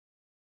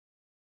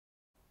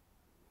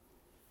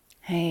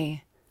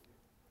Hey,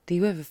 do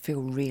you ever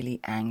feel really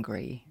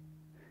angry?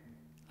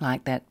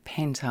 Like that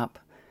pent-up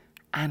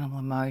animal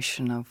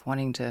emotion of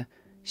wanting to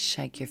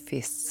shake your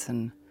fists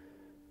and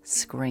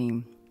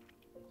scream?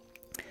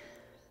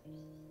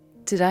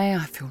 Today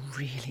I feel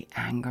really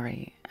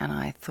angry, and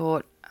I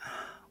thought,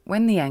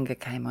 when the anger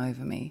came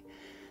over me,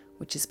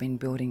 which has been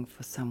building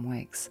for some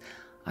weeks,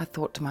 I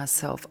thought to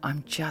myself,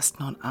 I'm just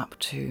not up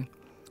to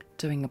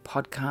doing a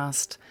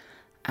podcast,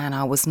 and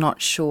I was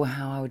not sure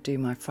how I would do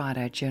my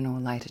Friday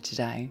journal later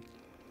today.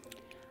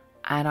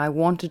 And I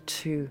wanted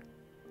to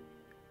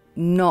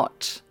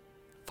not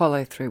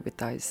follow through with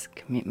those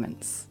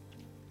commitments.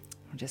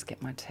 I'll just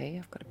get my tea.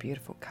 I've got a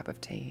beautiful cup of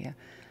tea here.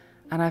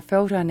 And I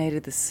felt I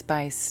needed the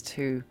space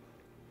to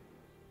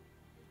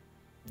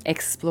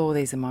explore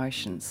these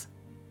emotions.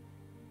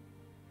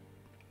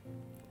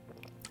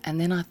 And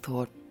then I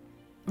thought,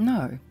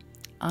 no,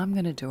 I'm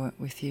going to do it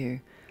with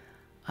you.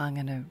 I'm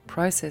going to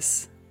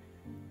process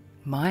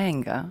my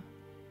anger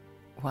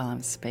while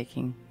I'm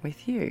speaking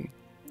with you.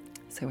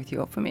 So with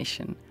your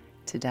permission,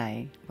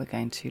 today we're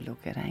going to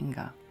look at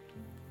anger.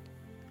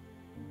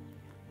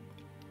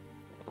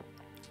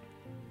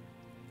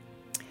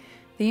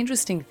 The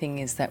interesting thing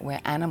is that we're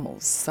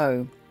animals,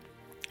 so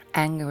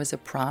anger is a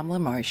primal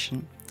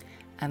emotion,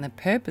 and the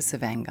purpose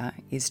of anger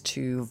is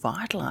to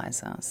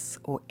vitalize us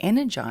or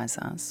energize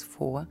us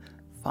for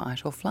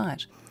fight or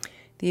flight.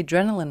 The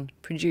adrenaline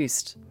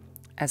produced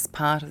as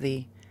part of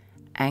the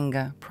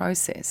anger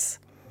process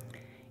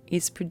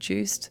is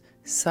produced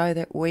so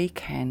that we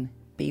can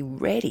be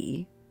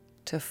ready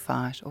to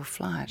fight or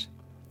flight.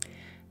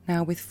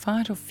 Now, with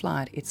fight or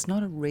flight, it's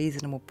not a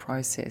reasonable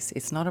process.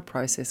 It's not a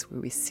process where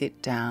we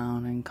sit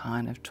down and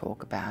kind of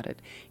talk about it.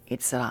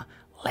 It's a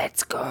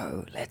let's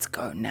go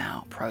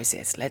now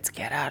process. Let's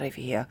get out of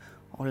here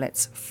or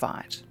let's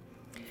fight.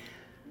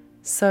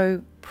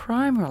 So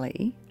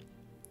primarily,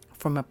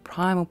 from a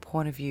primal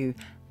point of view,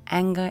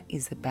 anger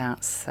is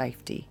about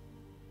safety.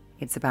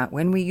 It's about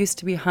when we used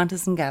to be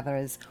hunters and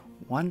gatherers,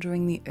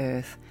 wandering the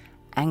earth,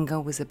 anger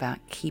was about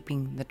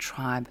keeping the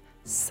tribe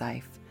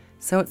safe.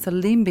 So it's a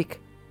limbic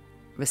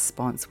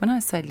response. When I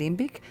say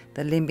limbic,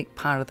 the limbic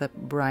part of the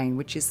brain,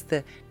 which is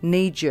the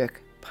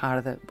knee-jerk part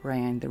of the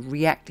brain, the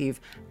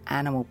reactive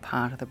animal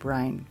part of the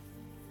brain.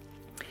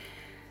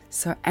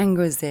 So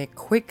anger is there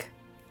quick,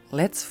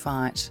 let's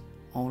fight,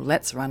 or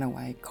let's run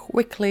away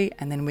quickly,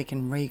 and then we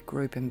can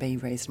regroup and be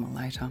reasonable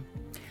later.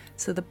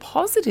 So the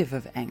positive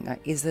of anger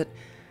is that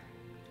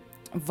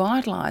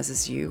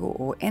vitalizes you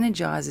or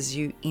energizes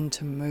you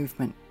into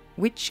movement,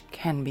 which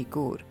can be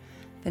good.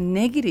 The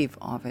negative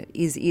of it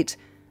is it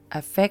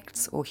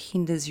affects or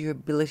hinders your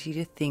ability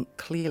to think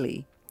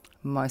clearly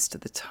most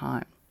of the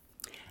time.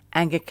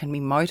 Anger can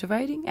be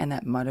motivating, and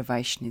that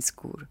motivation is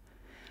good.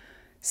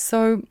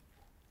 So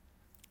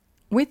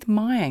with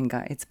my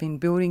anger, it's been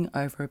building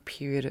over a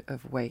period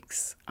of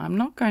weeks. I'm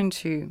not going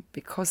to,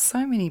 because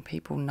so many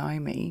people know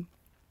me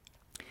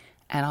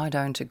and I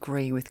don't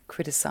agree with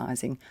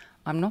criticizing,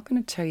 I'm not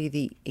going to tell you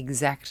the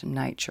exact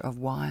nature of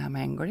why I'm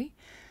angry,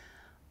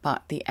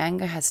 but the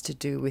anger has to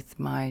do with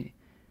my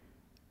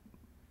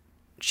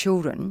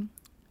children,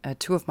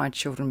 two of my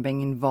children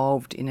being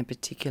involved in a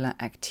particular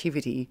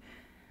activity.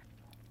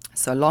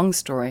 So long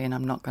story, and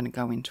I'm not going to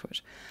go into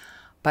it.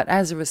 But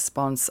as a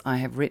response, I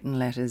have written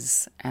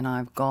letters and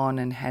I've gone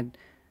and had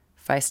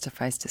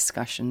face-to-face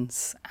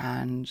discussions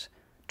and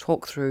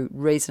talked through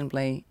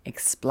reasonably,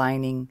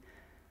 explaining,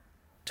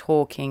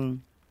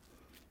 talking,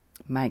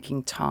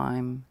 making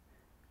time,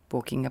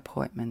 booking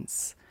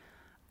appointments.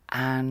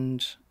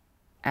 And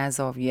as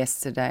of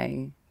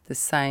yesterday, the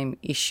same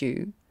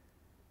issue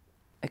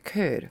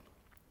occurred.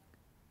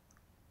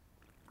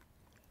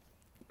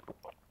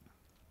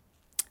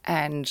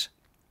 And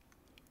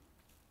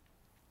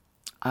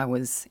I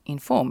was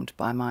informed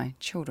by my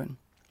children.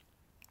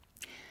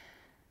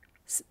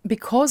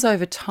 Because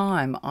over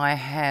time I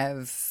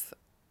have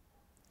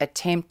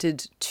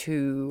attempted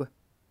to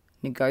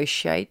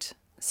negotiate,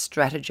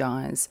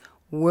 strategize,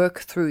 work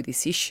through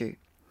this issue,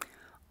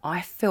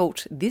 I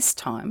felt this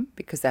time,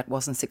 because that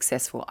wasn't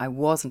successful, I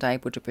wasn't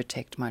able to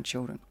protect my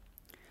children.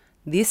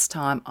 This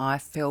time I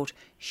felt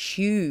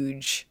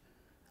huge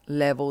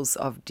levels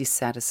of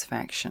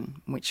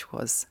dissatisfaction, which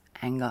was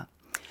anger.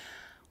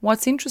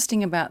 What's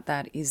interesting about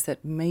that is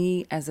that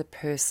me as a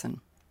person,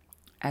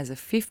 as a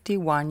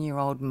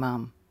 51-year-old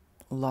mum,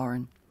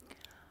 Lauren,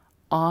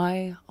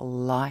 I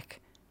like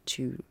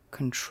to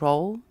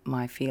control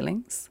my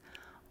feelings.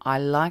 I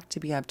like to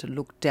be able to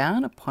look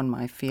down upon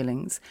my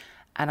feelings,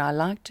 and I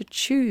like to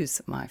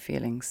choose my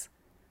feelings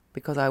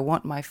because I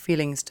want my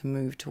feelings to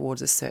move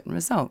towards a certain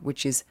result,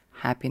 which is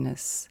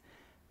happiness,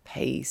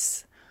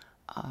 peace,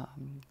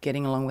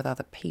 getting along with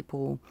other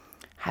people,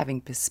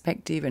 having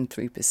perspective, and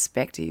through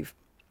perspective,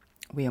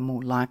 we are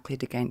more likely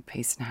to gain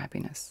peace and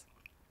happiness.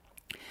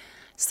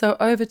 So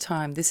over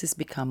time, this has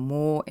become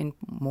more and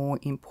more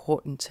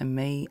important to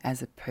me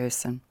as a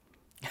person.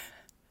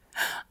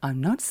 I'm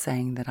not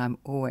saying that I'm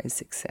always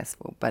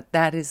successful, but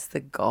that is the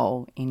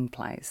goal in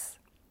place.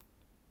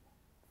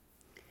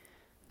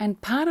 And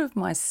part of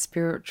my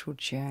spiritual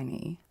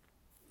journey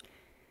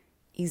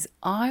is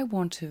I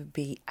want to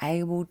be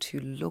able to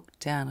look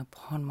down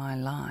upon my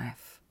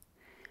life,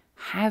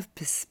 have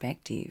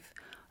perspective,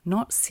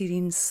 not sit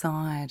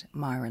inside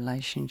my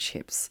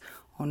relationships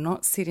or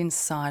not sit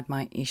inside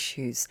my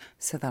issues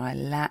so that I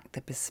lack the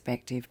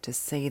perspective to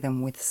see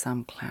them with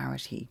some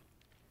clarity.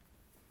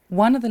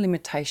 One of the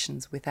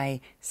limitations with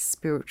a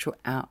spiritual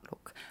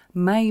outlook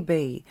may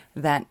be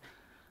that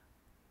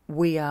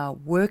we are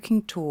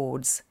working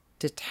towards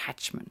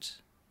detachment.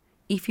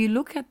 If you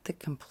look at the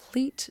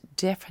complete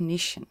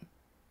definition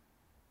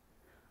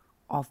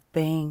of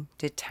being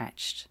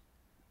detached,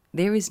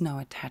 there is no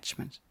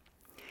attachment.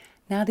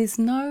 Now, there's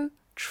no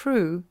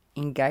true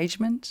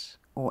engagement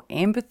or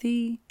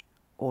empathy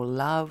or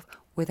love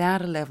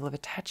without a level of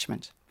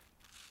attachment.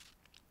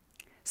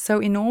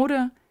 So in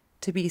order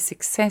to be a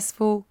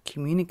successful,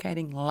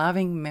 communicating,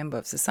 loving member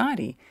of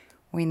society,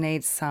 we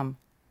need some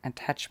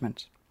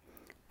attachment.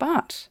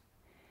 But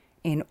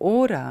in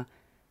order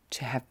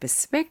to have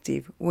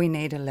perspective, we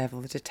need a level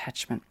of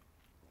detachment.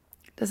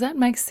 Does that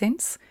make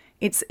sense?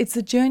 It's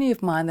a journey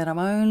of mine that I'm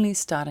only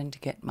starting to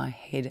get my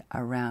head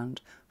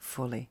around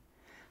fully.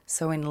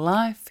 So in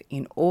life,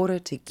 in order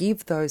to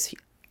give those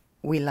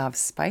we love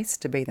space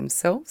to be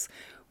themselves,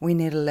 we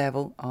need a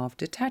level of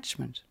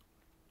detachment.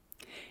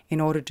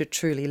 In order to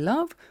truly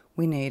love,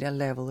 we need a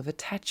level of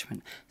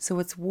attachment. So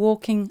it's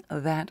walking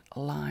that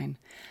line.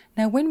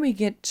 Now, when we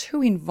get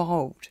too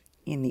involved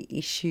in the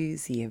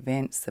issues, the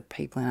events, the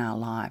people in our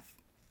life,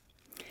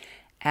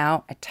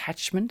 our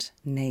attachment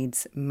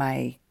needs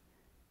may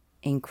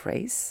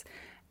increase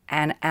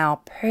and our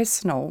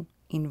personal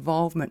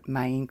involvement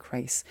may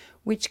increase,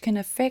 which can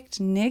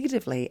affect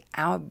negatively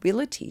our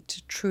ability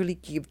to truly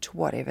give to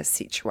whatever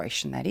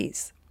situation that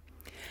is.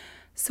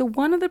 So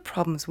one of the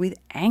problems with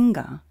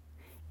anger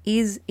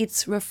is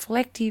it's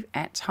reflective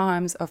at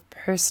times of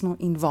personal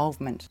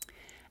involvement.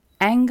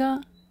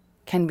 Anger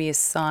can be a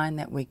sign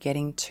that we're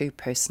getting too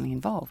personally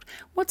involved.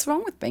 What's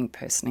wrong with being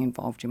personally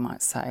involved, you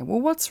might say?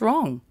 Well, what's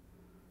wrong?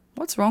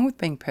 What's wrong with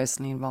being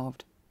personally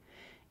involved?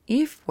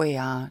 If we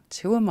are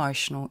too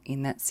emotional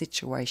in that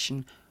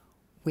situation,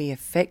 we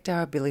affect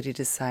our ability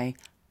to say,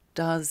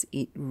 does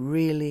it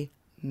really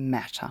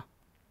matter?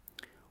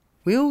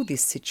 Will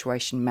this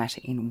situation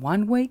matter in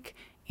 1 week,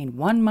 in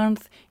 1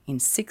 month, in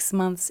 6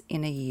 months,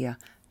 in a year?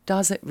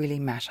 Does it really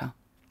matter?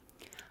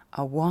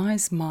 A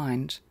wise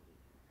mind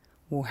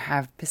will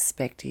have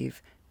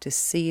perspective to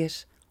see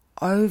it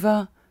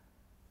over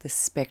the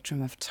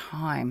spectrum of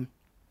time.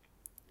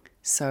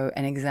 So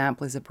an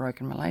example is a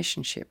broken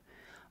relationship.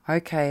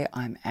 Okay,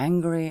 I'm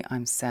angry,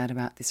 I'm sad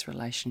about this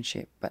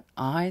relationship, but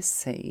I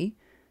see,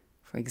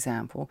 for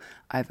example,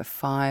 over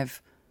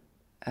 5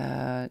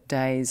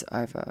 days,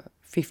 over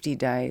 50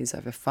 days,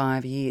 over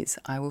 5 years,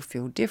 I will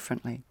feel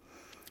differently.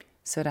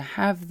 So to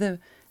have the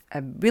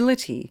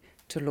ability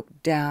to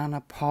look down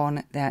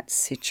upon that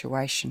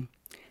situation.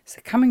 So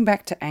coming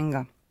back to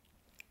anger.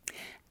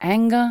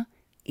 Anger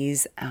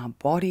is our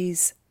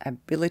body's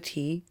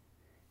ability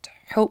to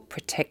help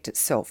protect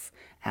itself,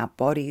 our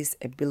body's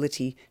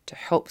ability to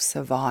help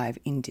survive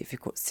in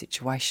difficult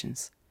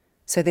situations.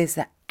 So there's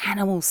the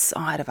animal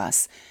side of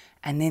us,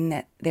 and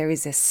then there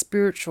is a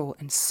spiritual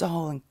and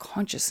soul and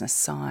consciousness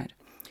side.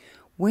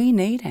 We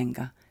need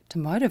anger to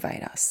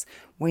motivate us.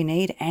 We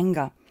need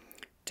anger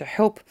to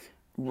help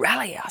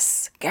rally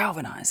us,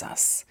 galvanize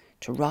us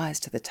to rise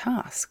to the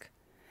task.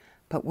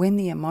 But when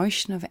the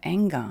emotion of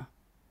anger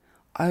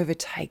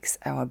overtakes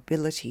our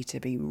ability to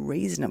be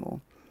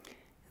reasonable,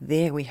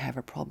 there we have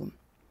a problem.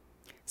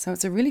 So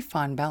it's a really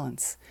fine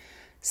balance.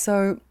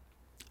 So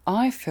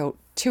I felt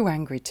too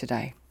angry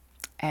today.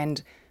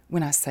 And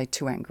when I say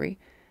too angry,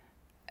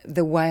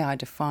 the way I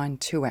define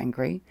too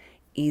angry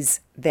is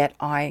that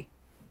I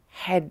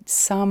had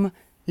some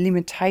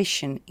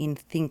limitation in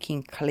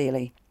thinking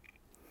clearly.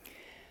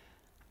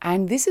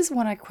 And this is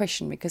what I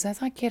question, because as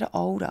I get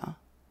older,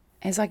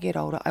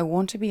 I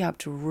want to be able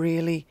to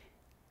really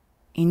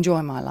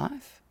enjoy my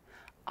life.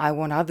 I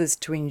want others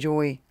to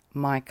enjoy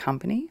my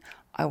company.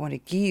 I want to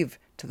give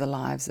to the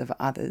lives of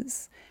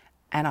others,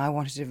 and I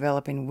want to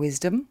develop in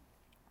wisdom,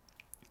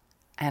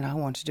 and I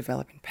want to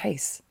develop in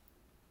peace.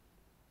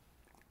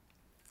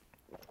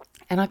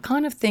 And I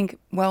kind of think,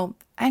 well,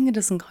 anger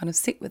doesn't kind of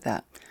sit with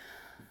that.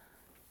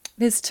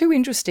 There's 2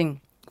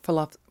 interesting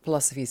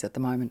philosophies at the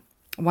moment.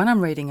 One,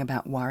 I'm reading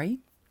about worry.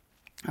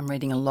 I'm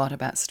reading a lot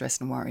about stress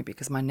and worry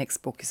because my next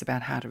book is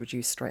about how to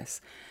reduce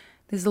stress.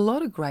 There's a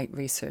lot of great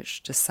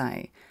research to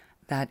say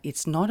that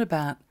it's not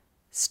about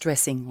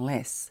stressing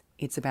less.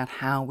 It's about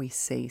how we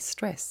see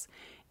stress.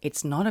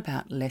 It's not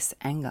about less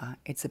anger.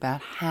 It's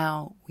about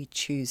how we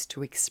choose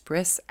to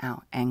express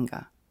our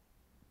anger.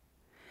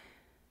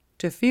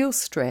 To feel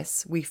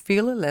stress, we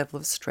feel a level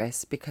of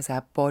stress because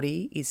our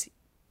body is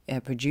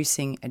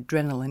producing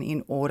adrenaline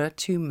in order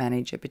to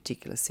manage a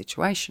particular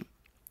situation.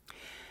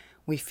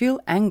 We feel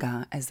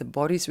anger as the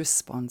body's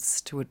response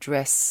to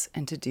address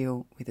and to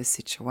deal with a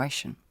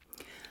situation.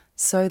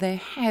 So they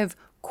have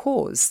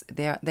cause.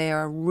 There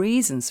are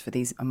reasons for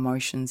these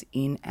emotions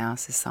in our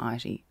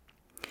society.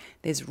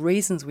 There's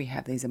reasons we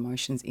have these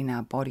emotions in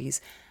our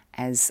bodies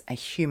as a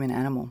human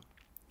animal.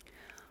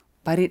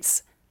 But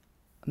it's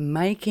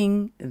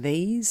making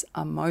these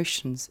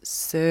emotions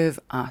serve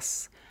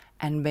us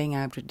and being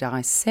able to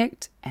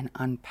dissect and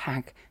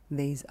unpack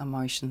these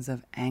emotions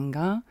of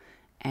anger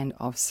and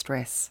of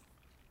stress.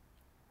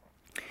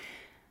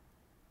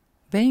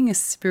 Being a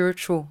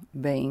spiritual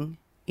being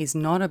is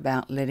not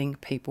about letting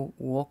people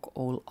walk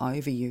all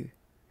over you.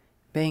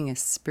 Being a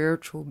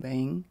spiritual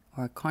being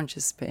or a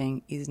conscious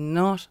being is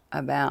not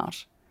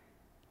about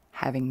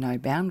having no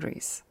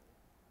boundaries.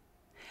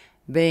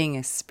 Being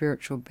a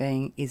spiritual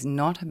being is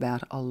not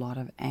about a lot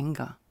of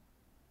anger.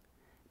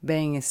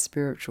 Being a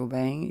spiritual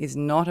being is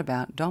not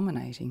about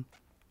dominating.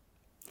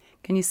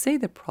 Can you see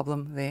the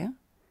problem there?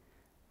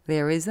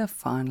 There is a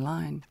fine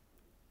line.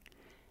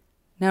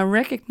 Now,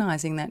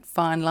 recognizing that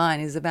fine line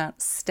is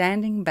about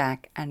standing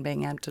back and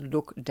being able to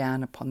look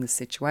down upon the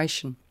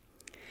situation.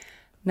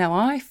 Now,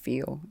 I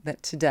feel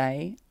that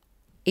today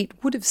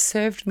it would have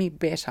served me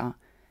better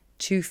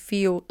to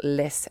feel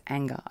less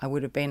anger. I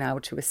would have been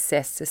able to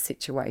assess the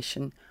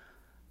situation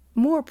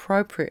more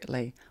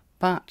appropriately.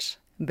 But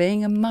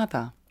being a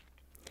mother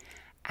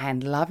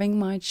and loving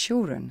my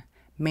children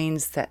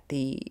means that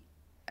the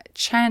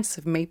chance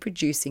of me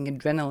producing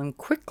adrenaline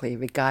quickly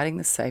regarding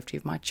the safety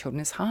of my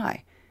children is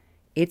high.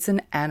 It's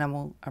an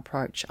animal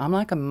approach. I'm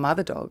like a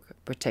mother dog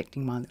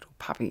protecting my little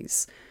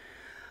puppies.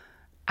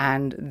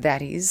 And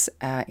that is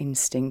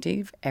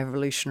instinctive,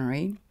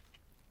 evolutionary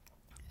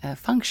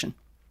function.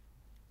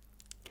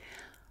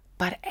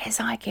 But as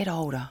I get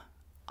older,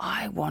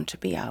 I want to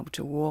be able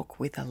to walk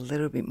with a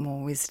little bit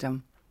more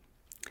wisdom.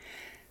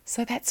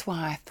 So that's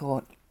why I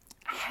thought,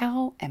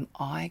 how am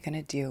I going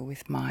to deal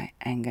with my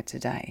anger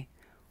today?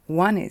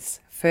 One is,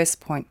 first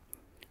point,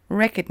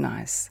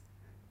 recognize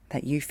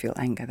that you feel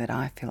anger, that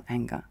I feel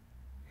anger.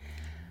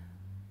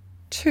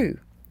 2,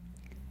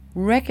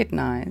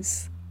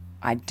 recognize,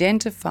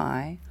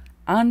 identify,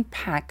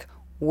 unpack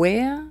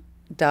where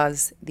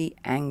does the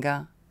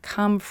anger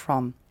come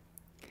from.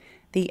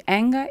 The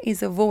anger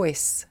is a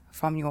voice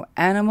from your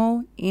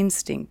animal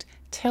instinct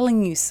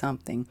telling you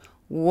something.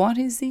 What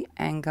is the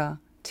anger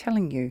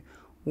telling you?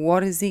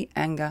 What is the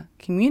anger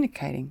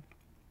communicating?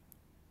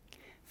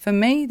 For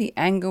me, the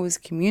anger was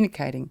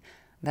communicating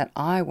that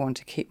I want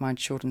to keep my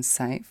children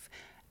safe,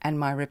 and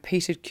my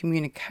repeated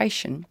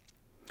communication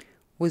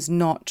was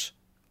not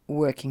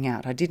working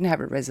out. I didn't have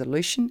a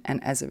resolution,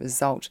 and as a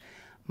result,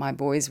 my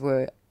boys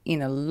were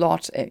in a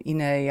less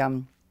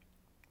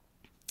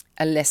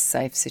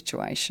safe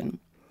situation,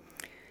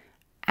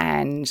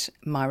 and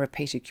my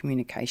repeated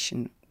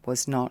communication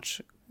was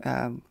not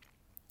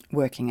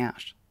working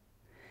out.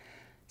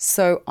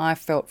 So I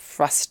felt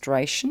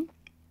frustration,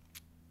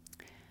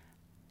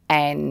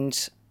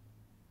 and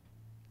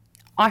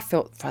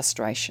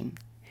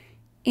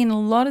in a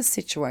lot of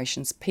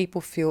situations,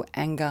 people feel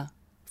anger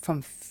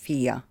from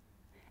fear.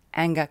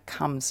 Anger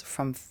comes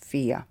from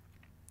fear.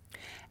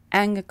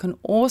 Anger can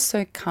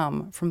also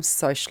come from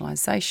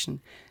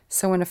socialization.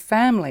 So in a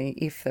family,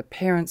 if the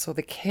parents or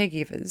the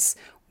caregivers,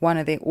 one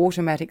of their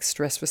automatic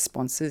stress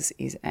responses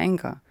is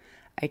anger,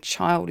 a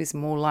child is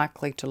more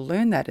likely to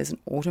learn that as an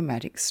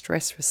automatic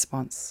stress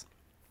response.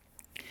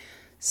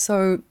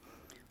 So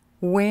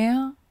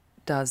where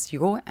does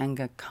your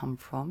anger come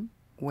from?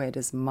 Where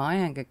does my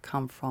anger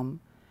come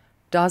from?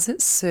 Does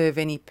it serve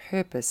any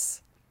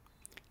purpose?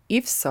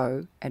 If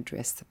so,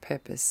 address the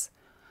purpose.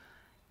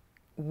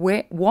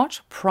 What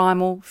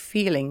primal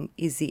feeling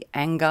is the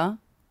anger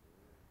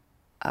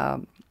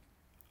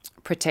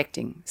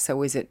protecting?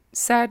 So is it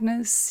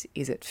sadness?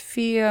 Is it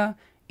fear?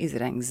 Is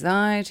it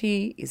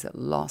anxiety? Is it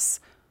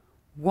loss?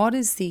 What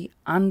is the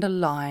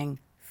underlying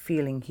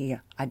feeling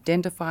here?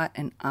 Identify it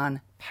and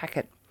unpack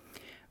it.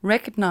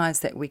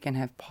 Recognize that we can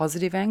have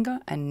positive anger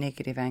and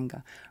negative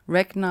anger.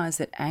 Recognize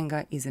that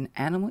anger is an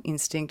animal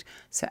instinct,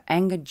 so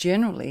anger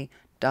generally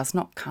does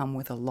not come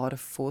with a lot of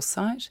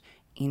foresight,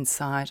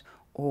 insight,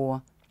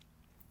 or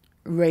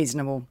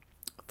reasonable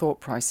thought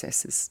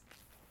processes.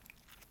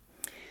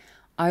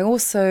 I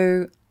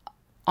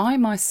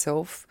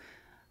myself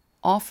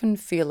often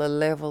feel a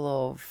level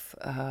of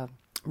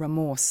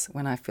remorse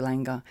when I feel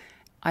anger.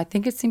 I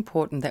think it's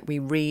important that we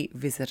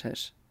revisit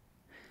it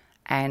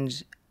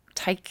and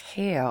take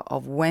care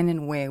of when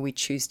and where we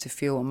choose to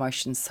feel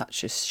emotions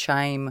such as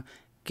shame,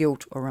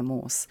 guilt, or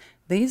remorse.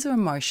 These are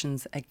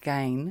emotions,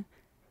 again,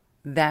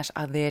 that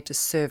are there to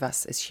serve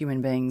us as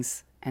human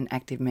beings and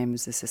active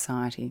members of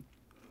society.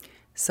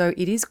 So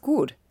it is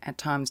good at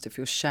times to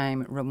feel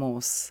shame,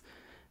 remorse,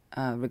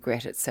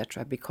 regret,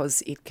 etc.,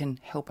 because it can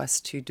help us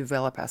to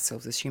develop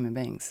ourselves as human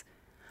beings.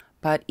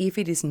 But if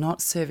it is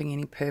not serving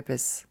any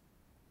purpose,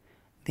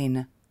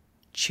 then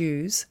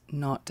choose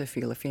not to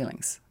feel the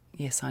feelings.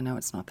 Yes, I know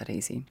it's not that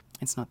easy.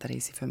 It's not that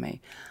easy for me.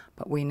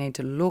 But we need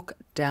to look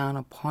down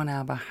upon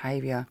our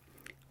behaviour,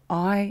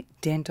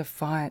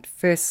 identify it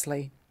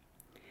firstly,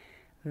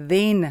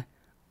 then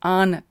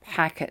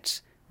unpack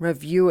it,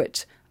 review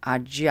it,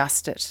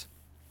 adjust it.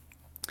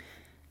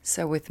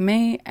 So with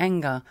me,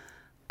 anger,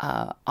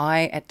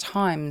 I at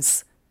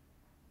times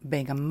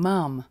being a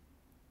mum,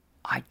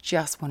 I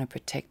just want to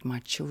protect my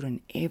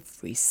children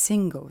every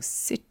single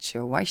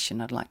situation.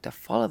 I'd like to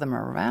follow them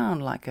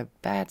around like a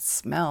bad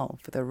smell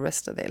for the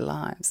rest of their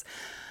lives.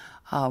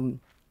 I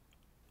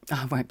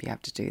won't be able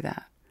to do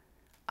that.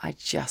 I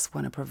just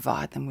want to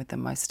provide them with the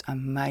most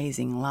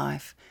amazing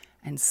life.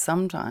 And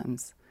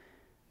sometimes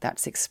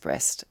that's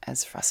expressed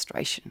as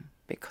frustration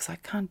because I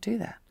can't do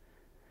that.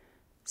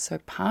 So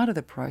part of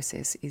the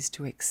process is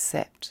to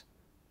accept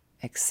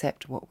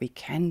what we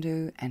can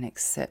do and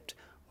accept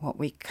what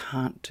we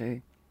can't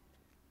do.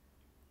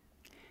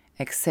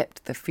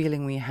 Accept the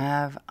feeling we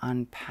have,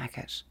 unpack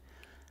it.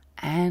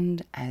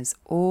 And as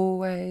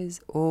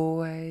always,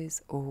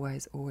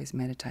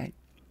 meditate.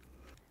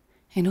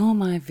 In all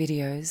my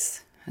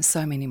videos,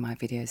 so many of my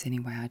videos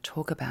anyway, I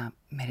talk about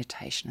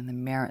meditation and the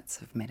merits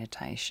of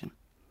meditation.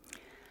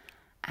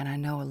 And I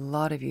know a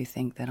lot of you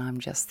think that I'm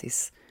just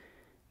this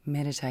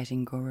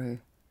meditating guru.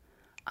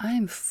 I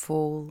am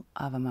full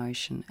of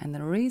emotion, and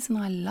the reason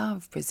I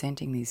love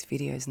presenting these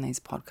videos and these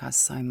podcasts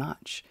so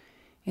much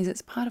is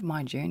it's part of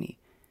my journey.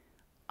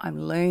 I'm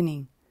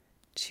learning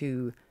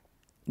to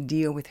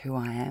deal with who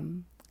I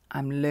am.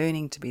 I'm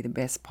learning to be the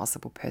best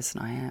possible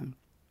person I am.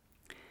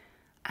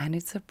 And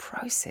it's a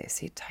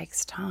process. It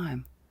takes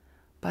time.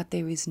 But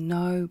there is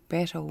no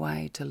better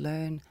way to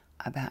learn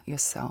about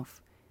yourself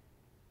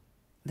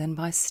than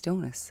by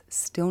stillness.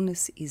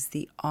 Stillness is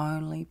the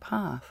only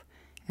path.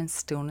 And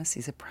stillness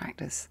is a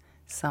practice,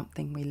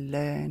 something we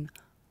learn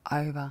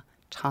over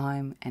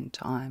time and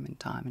time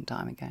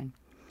again.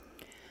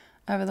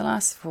 Over the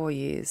last 4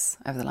 years,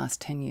 over the last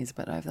 10 years,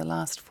 but over the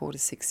last 4 to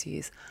 6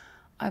 years,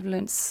 I've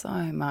learned so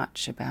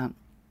much about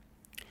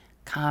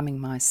calming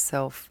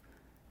myself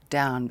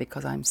down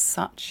because I'm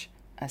such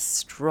a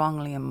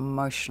strongly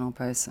emotional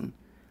person.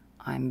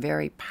 I'm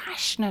very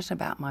passionate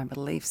about my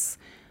beliefs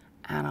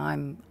and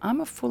I'm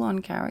a full-on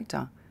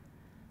character.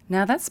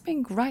 Now that's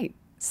been great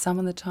some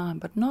of the time,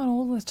 but not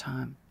all the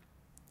time.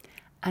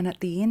 And at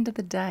the end of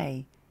the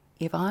day,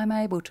 if I'm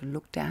able to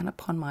look down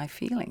upon my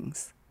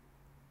feelings,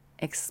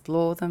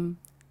 explore them,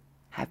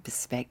 have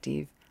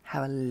perspective,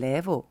 have a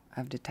level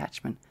of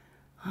detachment,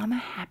 I'm a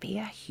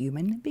happier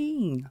human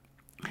being.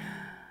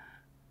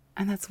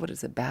 And that's what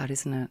it's about,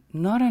 isn't it?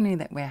 Not only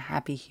that we're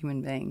happy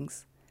human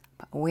beings,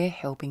 but we're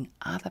helping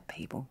other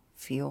people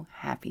feel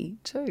happy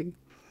too.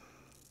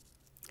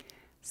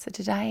 So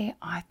today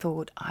I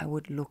thought I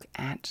would look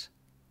at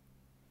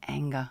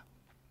anger.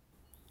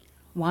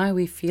 Why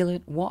we feel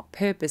it, what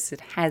purpose it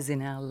has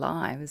in our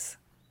lives,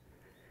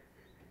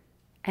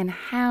 and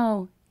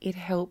how it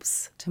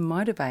helps to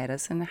motivate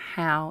us and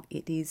how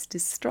it is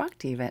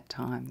destructive at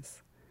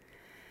times.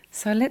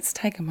 So let's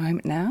take a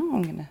moment now.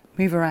 I'm going to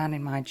move around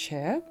in my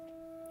chair.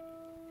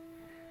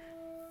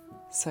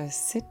 So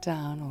sit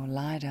down or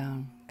lie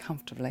down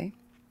comfortably.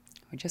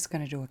 We're just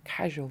going to do a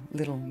casual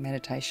little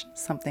meditation,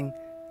 something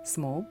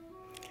small.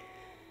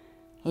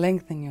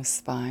 Lengthen your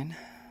spine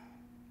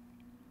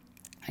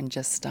and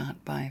just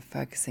start by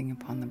focusing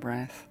upon the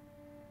breath.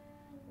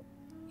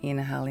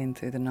 Inhale in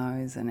through the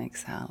nose and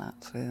exhale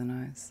out through the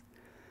nose.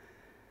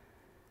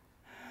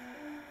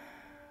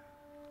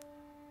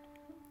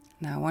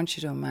 Now I want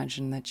you to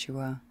imagine that you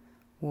are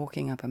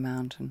walking up a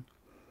mountain.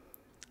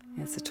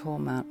 It's a tall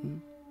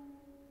mountain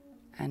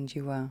and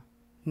you are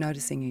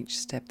noticing each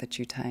step that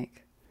you take.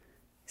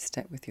 You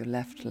step with your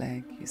left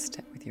leg, you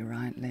step with your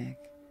right leg,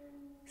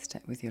 you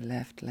step with your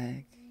left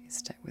leg, you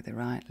step with the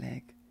right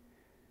leg.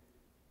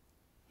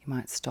 You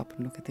might stop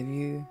and look at the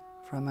view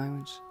for a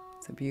moment.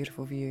 It's a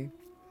beautiful view.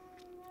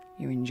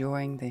 You're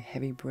enjoying the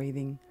heavy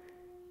breathing.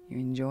 You're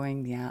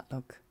enjoying the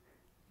outlook.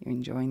 You're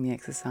enjoying the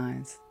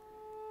exercise.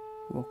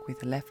 Walk with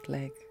the left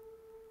leg,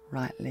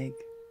 right leg,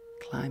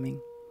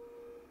 climbing.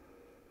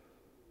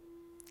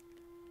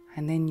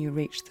 And then you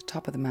reach the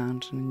top of the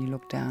mountain and you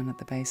look down at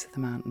the base of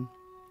the mountain.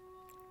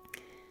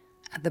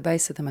 At the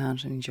base of the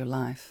mountain is your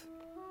life.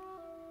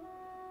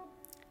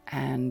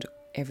 And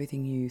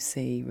everything you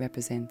see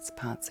represents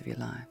parts of your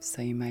life.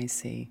 So you may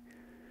see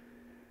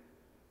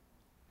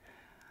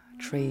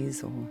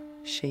trees or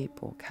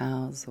sheep or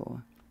cows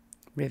or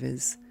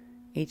rivers.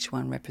 Each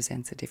one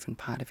represents a different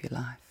part of your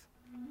life.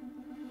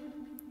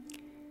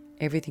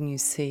 Everything you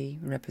see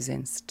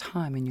represents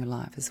time in your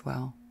life as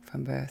well,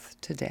 from birth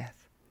to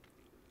death.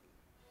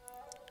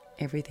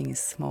 Everything is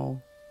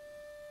small.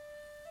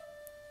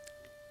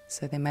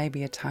 So there may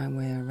be a time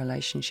where a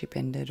relationship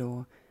ended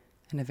or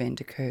an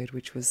event occurred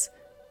which was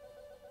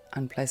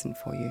unpleasant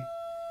for you.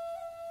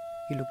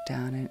 You look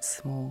down and it's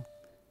small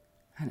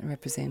and it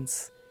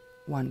represents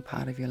one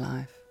part of your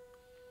life.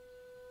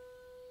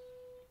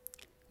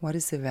 What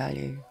is the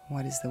value?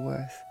 What is the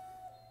worth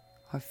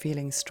of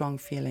feeling strong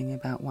feeling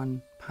about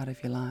one part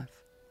of your life?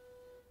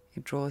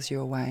 It draws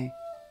you away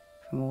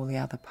from all the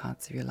other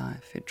parts of your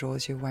life. It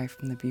draws you away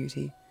from the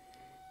beauty.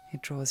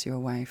 It draws you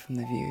away from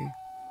the view.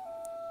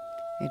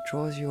 It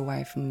draws you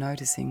away from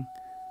noticing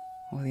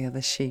all the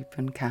other sheep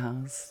and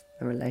cows,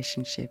 the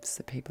relationships,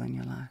 the people in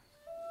your life.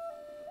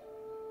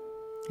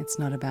 It's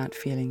not about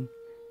feeling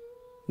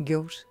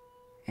guilt.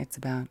 It's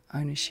about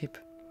ownership.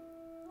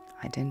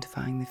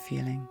 identifying the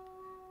feeling,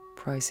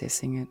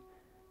 processing it,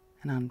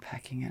 and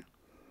unpacking it.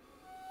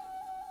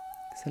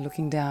 So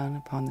looking down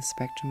upon the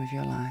spectrum of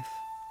your life,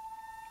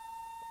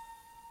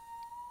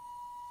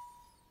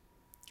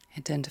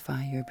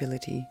 identify your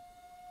ability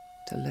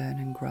to learn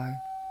and grow.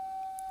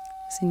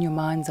 As in your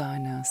mind's eye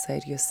now, say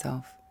to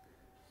yourself,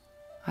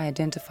 I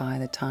identify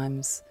the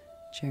times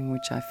during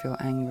which I feel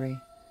angry.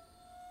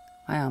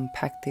 I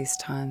unpack these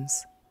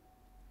times.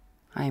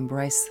 I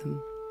embrace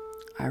them.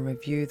 I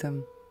review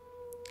them.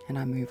 And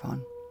I move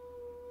on.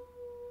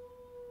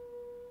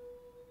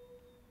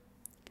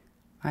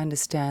 I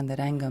understand that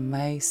anger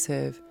may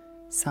serve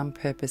some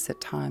purpose at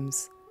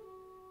times,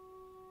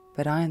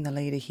 but I am the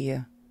leader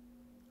here.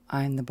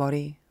 I am the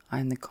body, I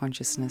am the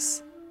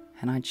consciousness,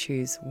 and I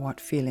choose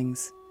what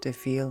feelings to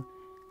feel,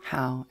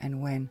 how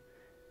and when.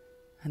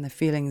 And the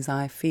feelings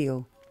I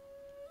feel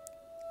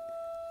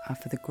are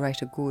for the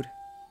greater good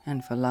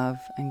and for love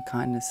and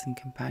kindness and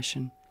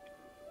compassion.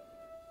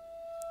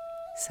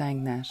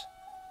 Saying that,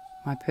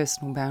 my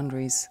personal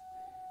boundaries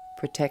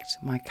protect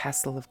my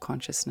castle of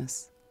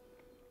consciousness,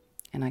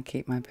 and I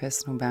keep my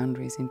personal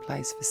boundaries in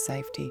place for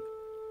safety,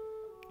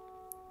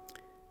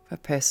 for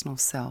personal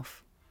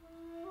self,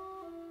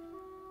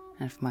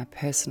 and for my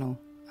personal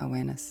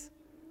awareness.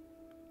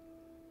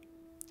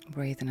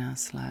 Breathe now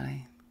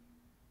slowly.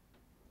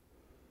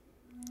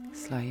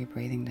 Slow your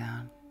breathing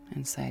down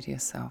and say to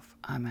yourself,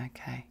 I'm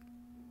okay.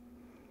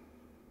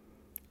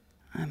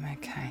 I'm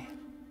okay.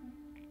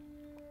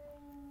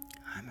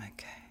 I'm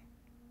okay.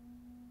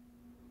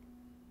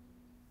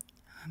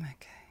 I'm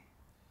okay.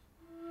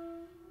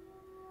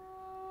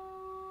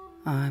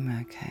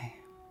 I'm okay.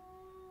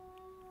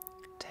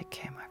 Take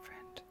care, my friend.